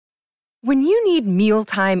When you need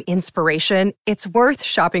mealtime inspiration, it's worth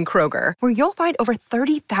shopping Kroger, where you'll find over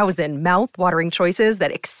 30,000 mouth-watering choices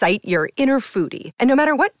that excite your inner foodie. And no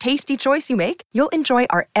matter what tasty choice you make, you'll enjoy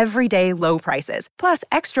our everyday low prices, plus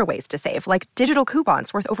extra ways to save, like digital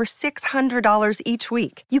coupons worth over $600 each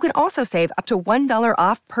week. You can also save up to $1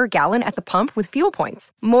 off per gallon at the pump with fuel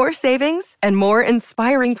points. More savings and more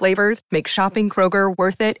inspiring flavors make shopping Kroger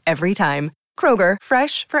worth it every time. Kroger,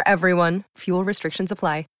 fresh for everyone. Fuel restrictions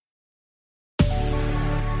apply.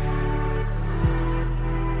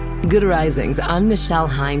 Good Risings, I'm Nichelle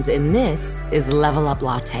Hines, and this is Level Up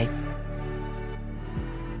Latte.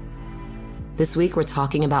 This week we're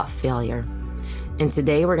talking about failure, and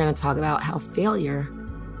today we're going to talk about how failure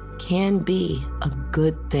can be a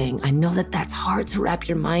good thing. I know that that's hard to wrap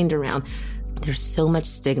your mind around. There's so much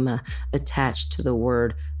stigma attached to the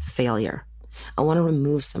word failure. I want to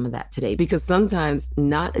remove some of that today because sometimes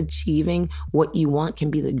not achieving what you want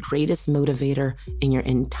can be the greatest motivator in your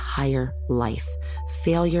entire life.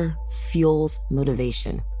 Failure fuels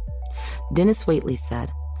motivation. Dennis Waitley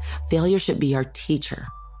said, "Failure should be our teacher,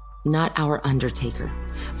 not our undertaker.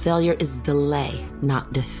 Failure is delay,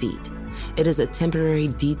 not defeat. It is a temporary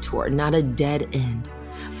detour, not a dead end.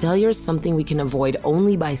 Failure is something we can avoid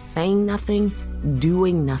only by saying nothing,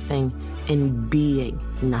 doing nothing, and being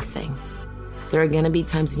nothing." There are going to be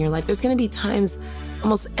times in your life, there's going to be times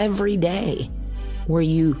almost every day where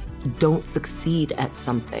you don't succeed at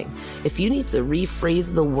something. If you need to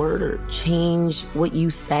rephrase the word or change what you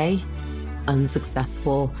say,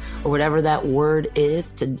 unsuccessful, or whatever that word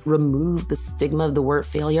is, to remove the stigma of the word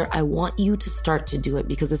failure, I want you to start to do it,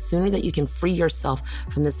 because the sooner that you can free yourself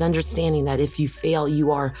from this understanding that if you fail,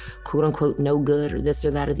 you are quote unquote no good or this or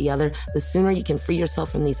that or the other, the sooner you can free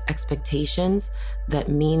yourself from these expectations that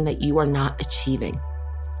mean that you are not achieving.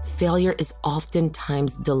 Failure is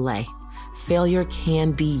oftentimes delay. Failure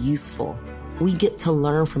can be useful. We get to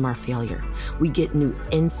learn from our failure. We get new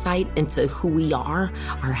insight into who we are,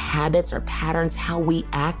 our habits, our patterns, how we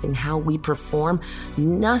act, and how we perform.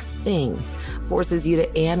 Nothing forces you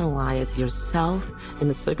to analyze yourself and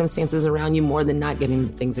the circumstances around you more than not getting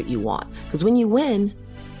the things that you want. Because when you win,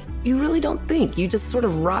 you really don't think. You just sort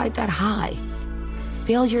of ride that high.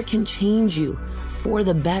 Failure can change you for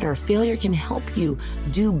the better. Failure can help you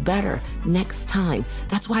do better next time.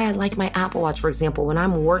 That's why I like my Apple Watch, for example. When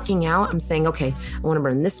I'm working out, I'm saying, okay, I want to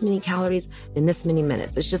burn this many calories in this many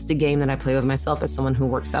minutes. It's just a game that I play with myself as someone who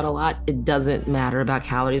works out a lot. It doesn't matter about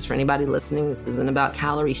calories for anybody listening. This isn't about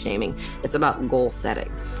calorie shaming. It's about goal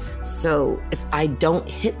setting. So if I don't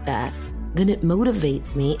hit that, then it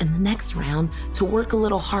motivates me in the next round to work a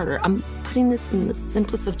little harder. I'm putting this in the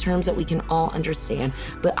simplest of terms that we can all understand,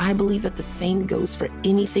 but I believe that the same goes for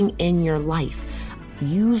anything in your life.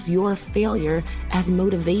 Use your failure as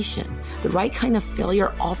motivation. The right kind of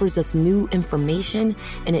failure offers us new information,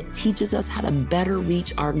 and it teaches us how to better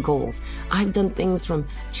reach our goals. I've done things from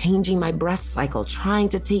changing my breath cycle, trying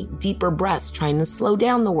to take deeper breaths, trying to slow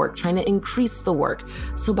down the work, trying to increase the work.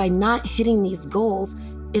 So by not hitting these goals,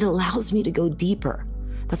 it allows me to go deeper.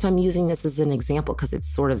 That's why I'm using this as an example, because it's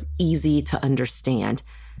sort of easy to understand.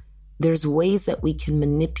 There's ways that we can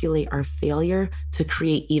manipulate our failure to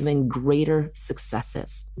create even greater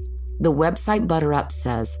successes. The website ButterUp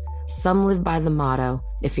says, "Some live by the motto,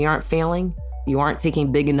 if you aren't failing, you aren't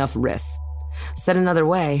taking big enough risks." Said another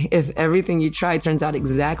way, if everything you try turns out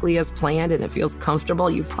exactly as planned and it feels comfortable,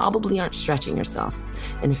 you probably aren't stretching yourself.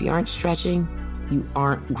 And if you aren't stretching, you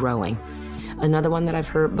aren't growing. Another one that I've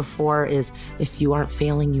heard before is, if you aren't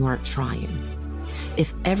failing, you aren't trying.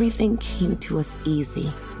 If everything came to us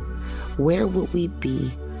easy, where would we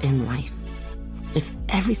be in life? If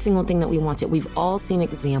every single thing that we wanted, we've all seen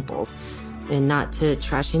examples, and not to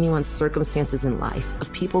trash anyone's circumstances in life,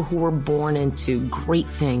 of people who were born into great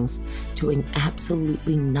things doing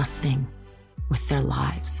absolutely nothing with their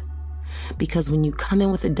lives. Because when you come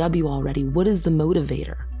in with a W already, what is the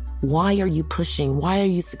motivator? Why are you pushing? Why are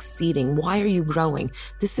you succeeding? Why are you growing?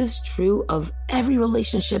 This is true of every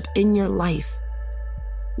relationship in your life.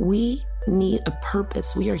 We need a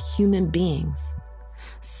purpose. We are human beings.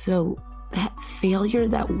 So that failure,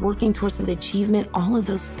 that working towards the achievement, all of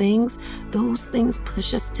those things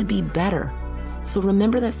push us to be better. So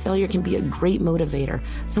remember that failure can be a great motivator.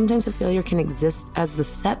 Sometimes the failure can exist as the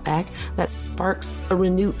setback that sparks a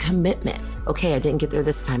renewed commitment. Okay, I didn't get there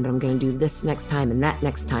this time, but I'm going to do this next time and that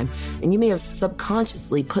next time. And you may have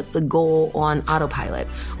subconsciously put the goal on autopilot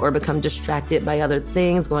or become distracted by other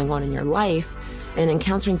things going on in your life. And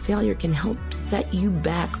encountering failure can help set you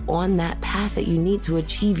back on that path that you need to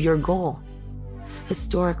achieve your goal.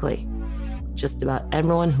 Historically, just about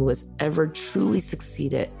everyone who has ever truly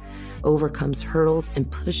succeeded overcomes hurdles, and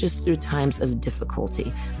pushes through times of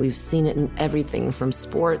difficulty. We've seen it in everything from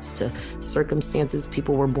sports to circumstances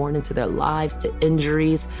people were born into their lives to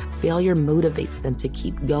injuries. Failure motivates them to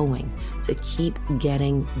keep going, to keep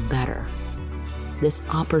getting better. This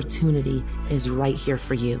opportunity is right here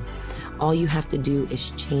for you. All you have to do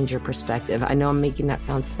is change your perspective. I know I'm making that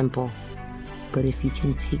sound simple, but if you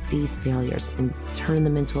can take these failures and turn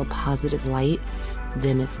them into a positive light,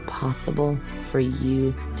 then it's possible for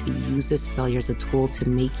you to use this failure as a tool to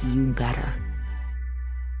make you better.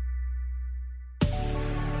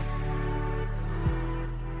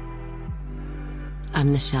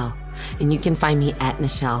 I'm Nichelle, and you can find me at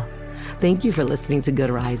Nichelle. Thank you for listening to Good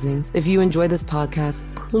Risings. If you enjoy this podcast,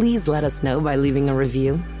 please let us know by leaving a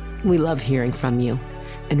review. We love hearing from you.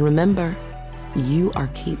 And remember, you are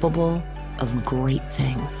capable of great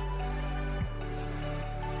things.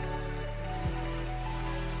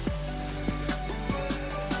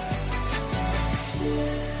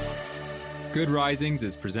 Good Risings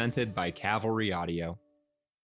is presented by Cavalry Audio.